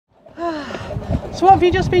So what have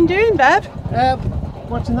you just been doing, Bev?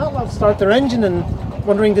 Watching that lad start their engine and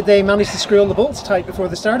wondering did they manage to screw all the bolts tight before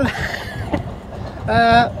they started.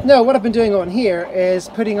 No, what I've been doing on here is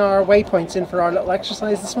putting our waypoints in for our little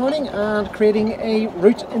exercise this morning and creating a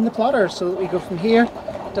route in the plotter so that we go from here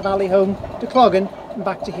to Ballyhome to Cloggin and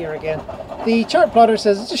back to here again. The chart plotter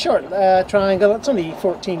says it's a short triangle, it's only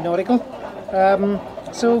 14 nautical.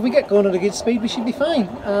 So if we get going at a good speed we should be fine,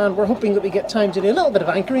 and we're hoping that we get time to do a little bit of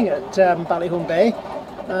anchoring at Ballyhome Bay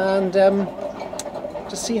and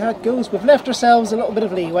just see how it goes. We've left ourselves a little bit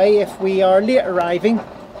of leeway. If we are late arriving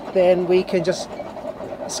then we can just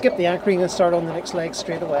skip the anchoring and start on the next leg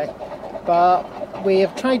straight away. But we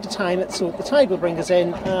have tried to time it so the tide will bring us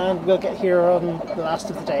in and we'll get here on the last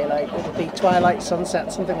of the daylight. It'll be twilight,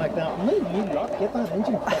 sunset, something like that. You lot, get that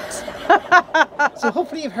engine fixed. So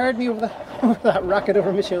hopefully you've heard me over that racket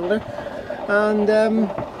over my shoulder, and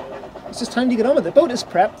it's just time to get on with it. The boat is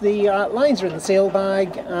prepped, the lines are in the sail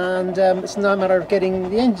bag, and it's now a matter of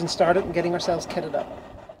getting the engine started and getting ourselves kitted up.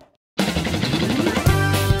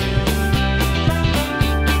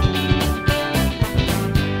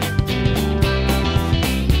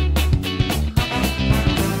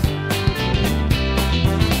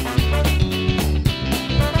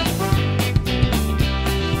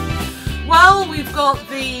 Got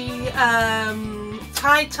the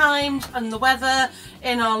tide times and the weather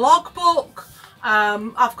in our logbook.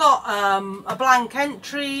 I've got a blank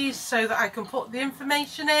entry so that I can put the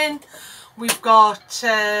information in. We've got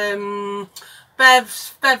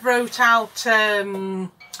Bev wrote out a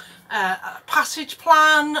passage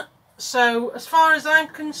plan. So as far as I'm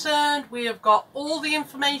concerned, we have got all the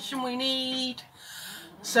information we need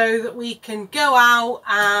so that we can go out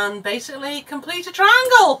and basically complete a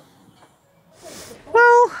triangle.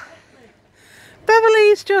 Well,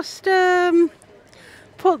 Beverly's just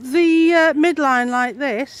put the midline like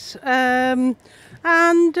this, and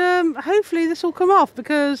hopefully this will come off,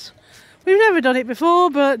 because we've never done it before,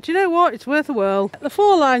 but do you know what, it's worth a whirl. The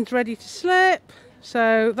foreline's ready to slip,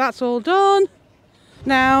 so that's all done.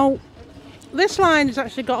 Now this line has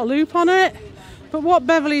actually got a loop on it, but what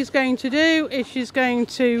Beverly's going to do is she's going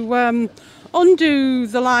to undo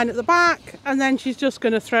the line at the back and then she's just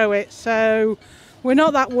going to throw it. So we're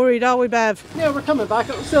not that worried, are we, Bev? Yeah, we're coming back.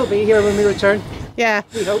 It'll still be here when we return. Yeah.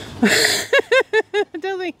 We hope. I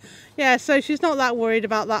don't think... Yeah, so she's not that worried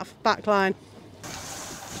about that back line.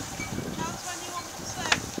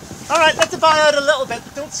 Alright, let the bow out a little bit,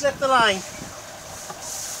 but don't slip the line.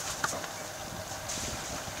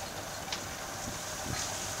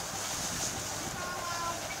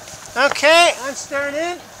 Okay, I'm steering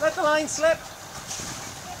in. Let the line slip.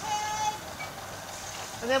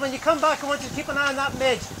 And then when you come back, I want you to keep an eye on that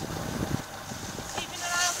mid. Keeping an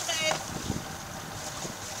eye on the mid.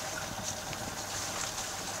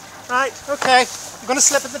 Right, okay. I'm going to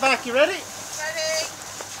slip at the back. You ready? Ready.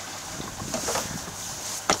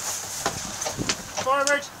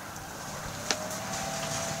 Forward.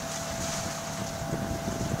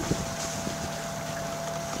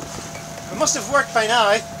 It must have worked by now,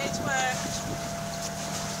 eh? It's worked.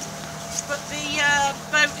 But the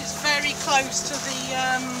boat is very close to the...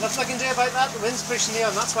 Nothing I can do about that. The wind's pushing me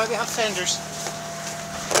on. That's why we have fenders.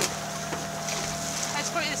 Let's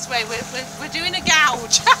put it this way. We're doing a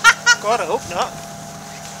gouge. God, I hope not.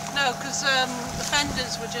 No, because the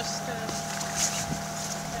fenders were just...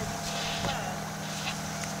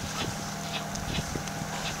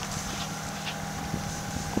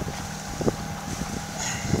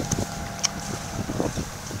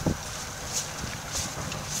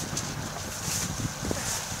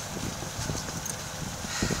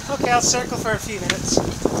 Okay, I'll circle for a few minutes.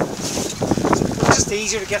 It's just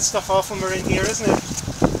easier to get stuff off when we're in here, isn't it?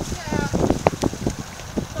 Yeah.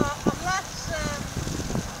 But unless...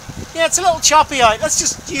 Yeah, it's a little choppy out. Let's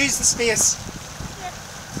just use the space. Yeah.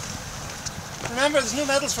 Remember, there's no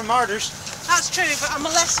medals for martyrs. That's true, but I'm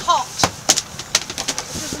less hot.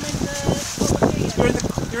 Because I'm in the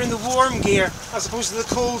cold gear. You're in the warm gear, as opposed to the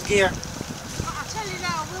cold gear. But I'll tell you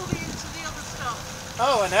now, I will be into the other stuff.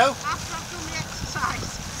 Oh, I know. After I've done the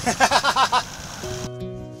exercise.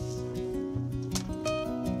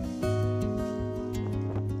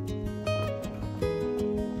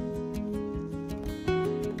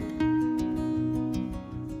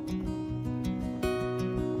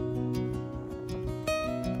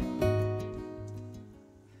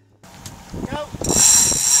 Go.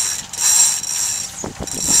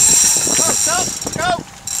 Go, stop, go.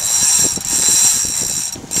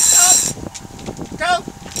 Stop. Go.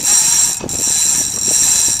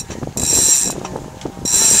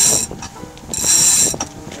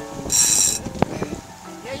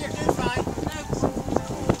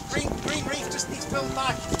 going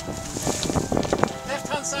back. Left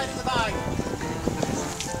hand side of the bag.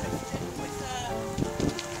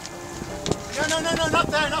 No, not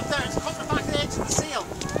there, not there. It's cutting the back of the edge of the seal.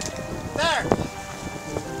 There.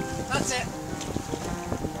 That's it.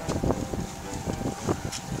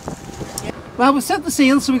 Well, we set the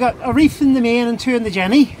seal, so we got a reef in the main and 2 in the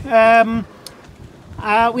jenny. We had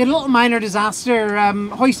a little minor disaster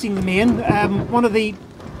hoisting the main. One of the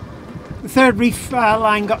third reef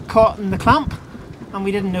line got caught in the clamp, and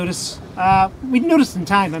we didn't notice. We noticed in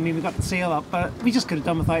time. I mean, we got the sail up, but we just could have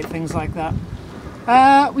done without things like that.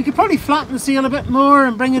 We could probably flatten the sail a bit more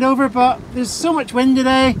and bring it over, but there's so much wind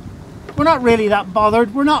today. We're not really that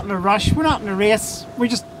bothered. We're not in a rush. We're not in a race. We're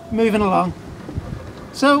just moving along.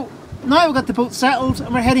 So now we've got the boat settled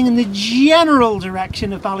and we're heading in the general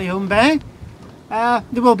direction of Ballyholme Bay.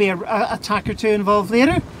 There will be a tack or 2 involved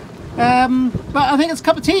later, but I think it's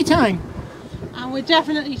cup of tea time. And we're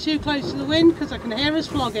definitely too close to the wind because I can hear us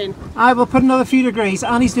flogging. I will put another few degrees.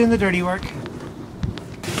 Annie's doing the dirty work.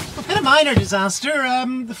 A bit of minor disaster.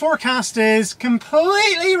 The forecast is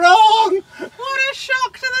completely wrong. What a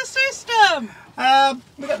shock to the system!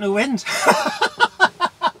 We got no wind.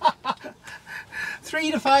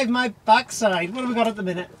 3 to 5 my backside. What have we got at the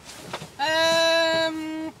minute?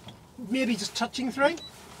 Maybe just touching 3?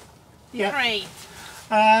 Yeah. 3.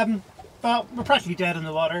 But we're practically dead in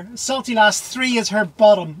the water. Salty Lass 3 is her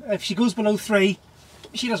bottom. If she goes below 3,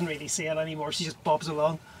 she doesn't really sail anymore. She just bobs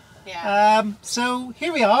along. Yeah. So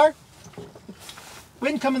here we are.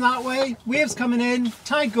 Wind coming that way, waves coming in,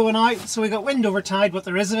 tide going out. So we got wind over tide, what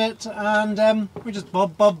there is of it, and we're just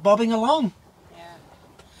bobbing along.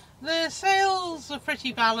 The sails are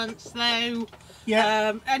pretty balanced though.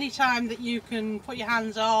 Yeah. Any time that you can put your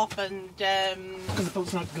hands off and... Because the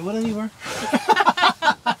boat's not going anywhere.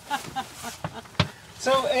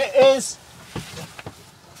 So it is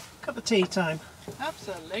cup of tea time.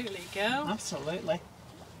 Absolutely, go. Absolutely.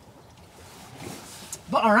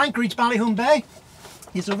 But our anchorage, Ballyholme Bay,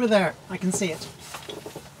 is over there. I can see it.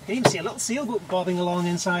 You can even see a little sailboat bobbing along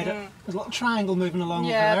inside it. There's a little triangle moving along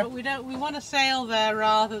over there. Yeah, but we want to sail there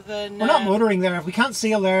rather than... We're not motoring there. If we can't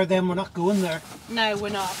sail there, then we're not going there. No, we're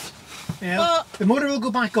not. Yeah. But, the motor will go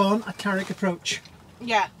back on at Carrick Approach.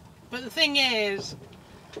 Yeah, but the thing is,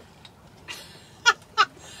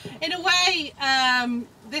 in a way,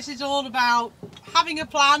 this is all about having a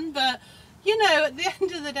plan, but you know, at the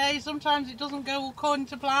end of the day, sometimes it doesn't go according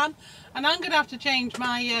to plan, and I'm going to have to change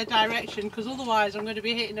my direction because otherwise I'm going to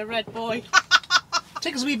be hitting a red buoy.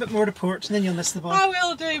 Take us a wee bit more to port and then you'll miss the buoy. I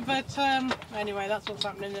will do, but anyway, that's what's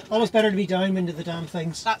happening. Always better to be downwind of the damn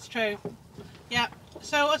things. That's true. Yeah,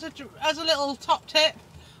 so as a little top tip,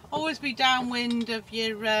 always be downwind of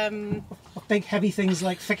your... big heavy things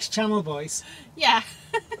like fixed channel buoys. Yeah.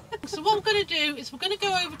 So what we're going to do is we're going to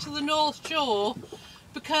go over to the North Shore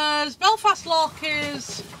because Belfast Lock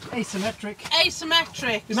is asymmetric.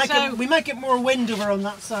 We might get more wind over on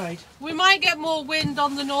that side. We might get more wind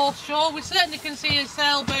on the North Shore. We certainly can see a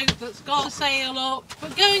sailboat that's got a sail up.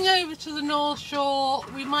 But going over to the North Shore,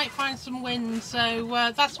 we might find some wind. So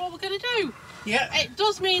that's what we're going to do. Yeah. It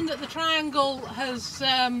does mean that the triangle has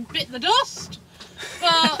bit the dust.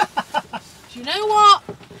 But do you know what?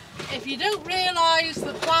 If you don't realise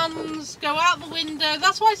that plans go out the window,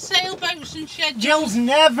 that's why sailboats and schedules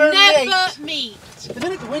never meet. The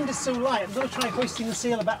minute the wind is so light, I'm going to try hoisting the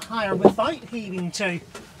sail a bit higher without heaving to,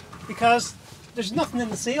 because there's nothing in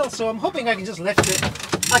the sail, so I'm hoping I can just lift it.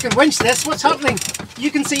 I can winch this. What's happening? You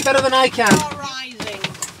can see better than I can. Not rising.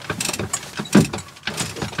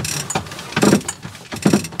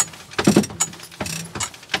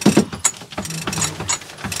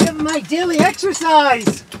 Getting my daily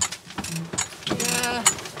exercise.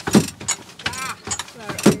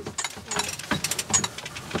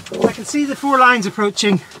 I can see the 4 lines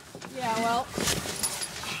approaching. Yeah, well,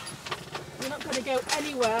 we're not going to go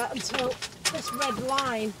anywhere until this red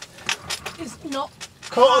line is not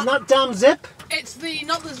caught on that damn zip. It's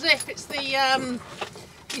not the zip. It's the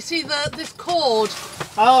you see this cord.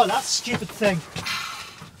 Oh, that stupid thing.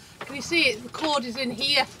 Can you see it? The cord is in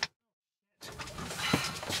here.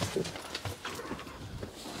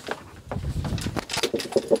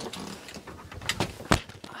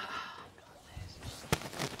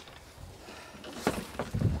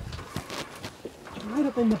 Right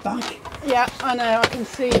up in the back. Yeah, I know, I can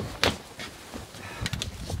see it.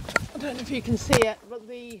 I don't know if you can see it, but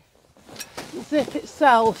the zip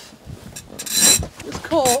itself is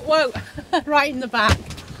caught, whoa, right in the back.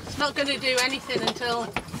 It's not going to do anything until...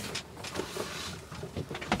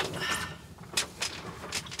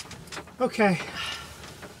 Okay,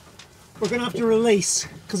 we're going to have to release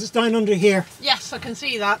because it's down under here. Yes, I can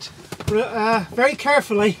see that. very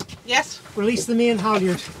carefully, Yes. release the main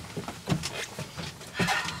halyard.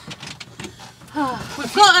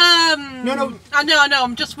 We've got No. I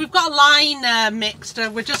know. We've got a line mixed.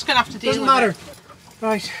 We're just gonna have to deal Doesn't with matter. it.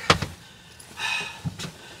 Right.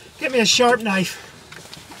 Get me a sharp knife.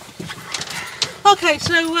 Okay,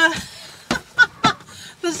 so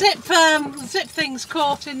the zip thing's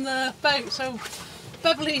caught in the boat, so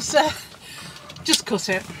Beverly's just cut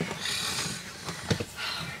it.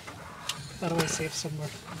 That way safe somewhere.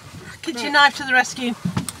 Kitchen knife to the rescue.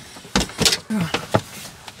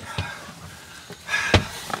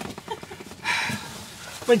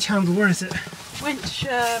 Winch handle, where is it? Winch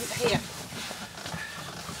here.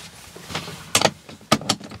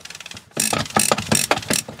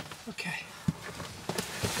 Okay.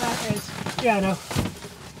 There it is. Yeah, I know.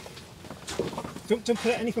 Don't put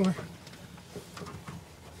it anywhere.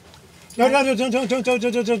 No,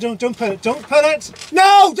 don't pull it. Don't pull it!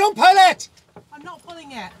 No, don't pull it! I'm not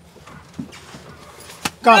pulling it.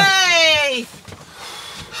 Got it. Hey!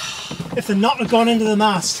 If the knot had gone into the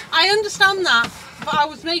mast. I understand that, but I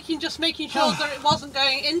was just making sure that it wasn't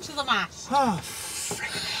going into the mast. Oh,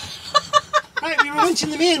 frick. Right, we were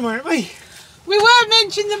winching the main, weren't we? We were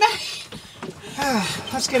mentioning the main.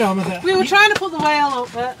 Let's get on with it. We were trying to put the whale up,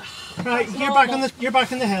 but Right, you're back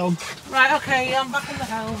in the helm. right, okay, I'm back in the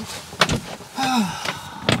helm.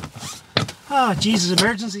 Ah, Jesus,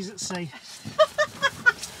 emergencies at sea.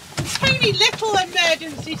 Tiny little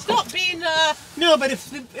emergency. Stop being No, but if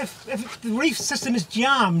the reef system is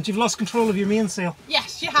jammed, you've lost control of your mainsail.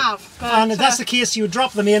 Yes, you have. But, And if that's the case, you would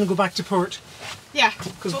drop the main and go back to port. yeah,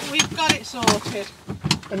 but we've got it sorted.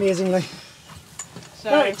 Amazingly.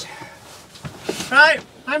 So Right. Right,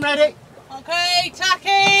 I'm ready. okay,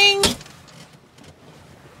 tacking.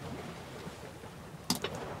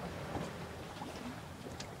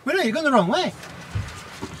 Wait, no, you're going the wrong way.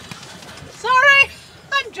 Sorry,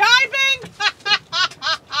 I'm driving.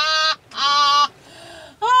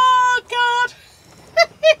 Oh God.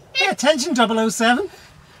 Pay attention, 007.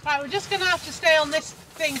 Right, we're just going to have to stay on this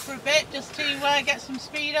thing for a bit just to get some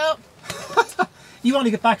speed up. You want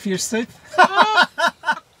to get back for your soup?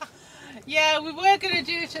 Yeah, we were going to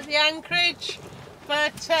do it at the anchorage,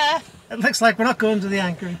 but It looks like we're not going to the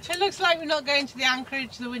anchorage. it looks like we're not going to the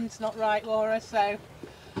anchorage. The wind's not right for us, so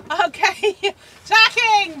okay,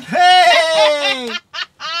 tacking. Hey!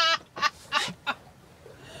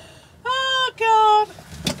 Oh God.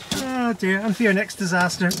 Oh dear, and for your next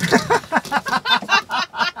disaster.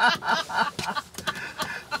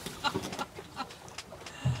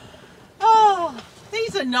 Oh,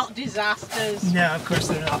 these are not disasters. No, of course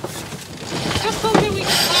they're not. Just something we can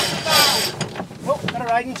talk about. Oh, got a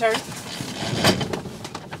riding turn.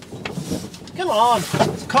 Come on,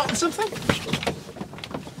 it's caught in something?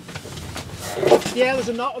 Yeah, there's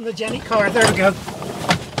a knot on the Jenny car. There we go.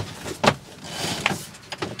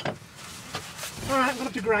 Alright, I'm going to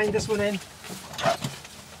have to grind this one in.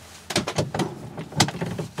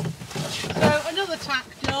 So another tack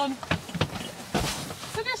done.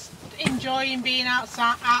 So just enjoying being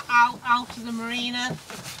outside, out of the marina.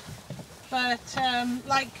 But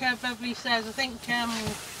like Beverly says, I think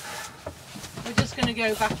we're just going to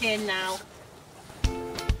go back in now.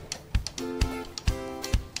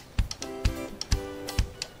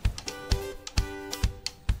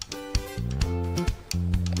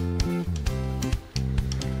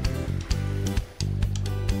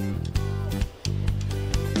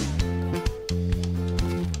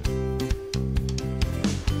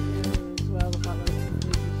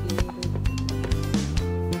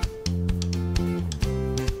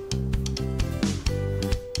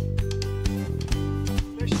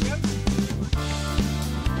 There she goes.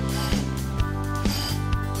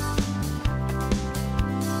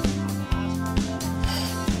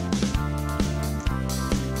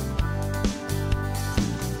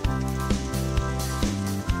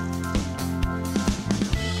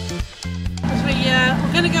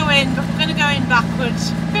 We're going to go in, but we're going to go in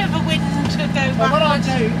backwards. Bit of a wind to go backwards. Well, what I'll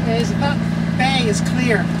do is, if that bay is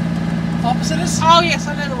clear opposite us, Oh yes,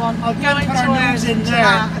 I know the one. I'll go and put our towards nose in into there.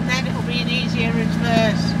 that, and then it'll be an easier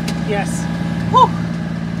reverse. yes. Whew.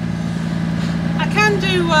 I can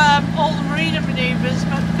do all the marina manoeuvres,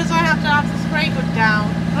 but because I have to have the spray hood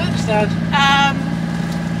down, I understand.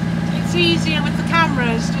 it's easier with the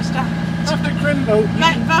cameras just to After Grimbo,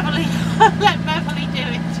 let Beverly do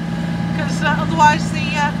it, because otherwise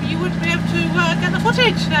you wouldn't be able to get the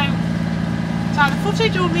footage. So it's either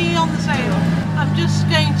footage or me on the sail. I'm just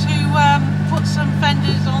going to put some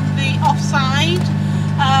fenders on the offside.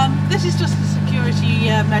 This is just a security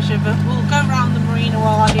measure, but we'll go around the marina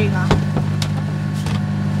while I do that.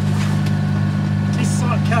 this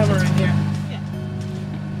sort of camera in here.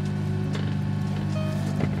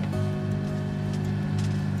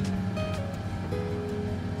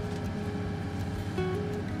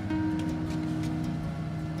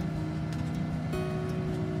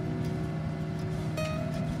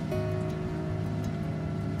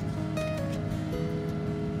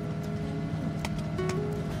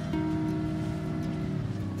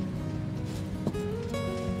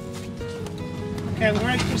 Yeah,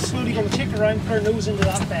 we're just slowly going to tick around, put our nose into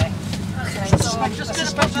that bay. Okay, I so I'm just going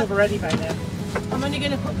to put you've already by now. I'm only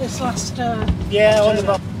going to put this last... yeah, on the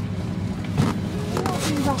bottom.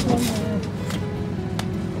 That one there.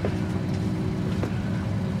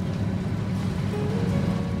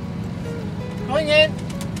 Going in.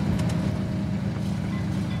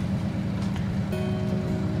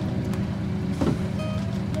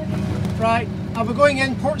 Right, and we're going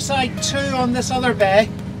in port side 2 on this other bay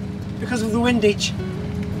because of the windage.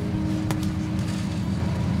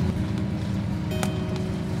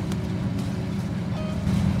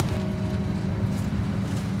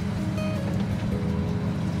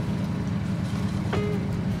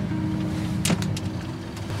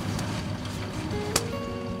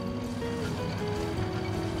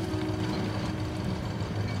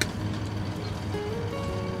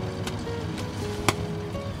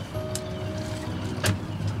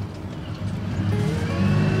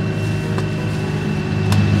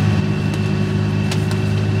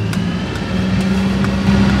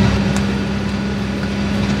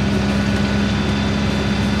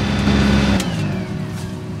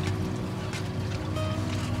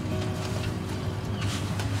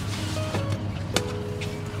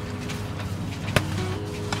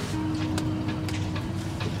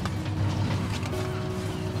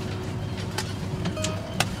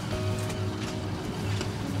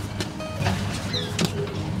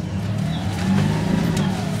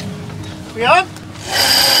 We on?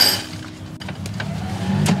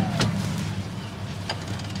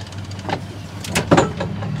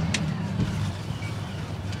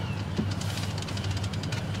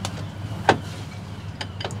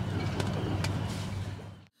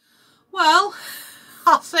 Well,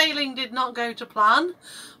 our sailing did not go to plan,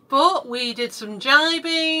 but we did some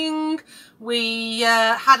jibing. We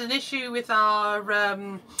had an issue with our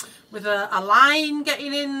with a line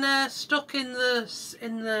getting in stuck in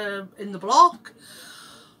the block.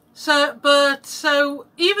 So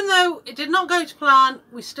even though it did not go to plan,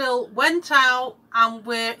 we still went out and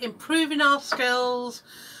we're improving our skills.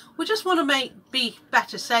 We just want to be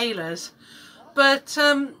better sailors. But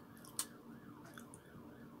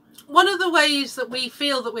one of the ways that we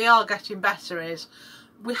feel that we are getting better is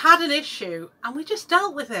we had an issue and we just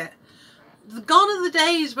dealt with it. Gone are the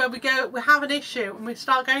days where we have an issue and we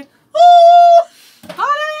start going, oh,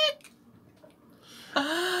 panic,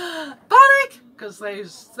 panic, because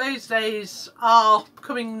those days are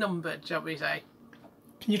becoming numbered, shall we say.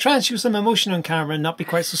 Can you try and show some emotion on camera and not be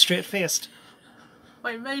quite so straight-faced?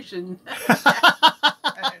 My emotion.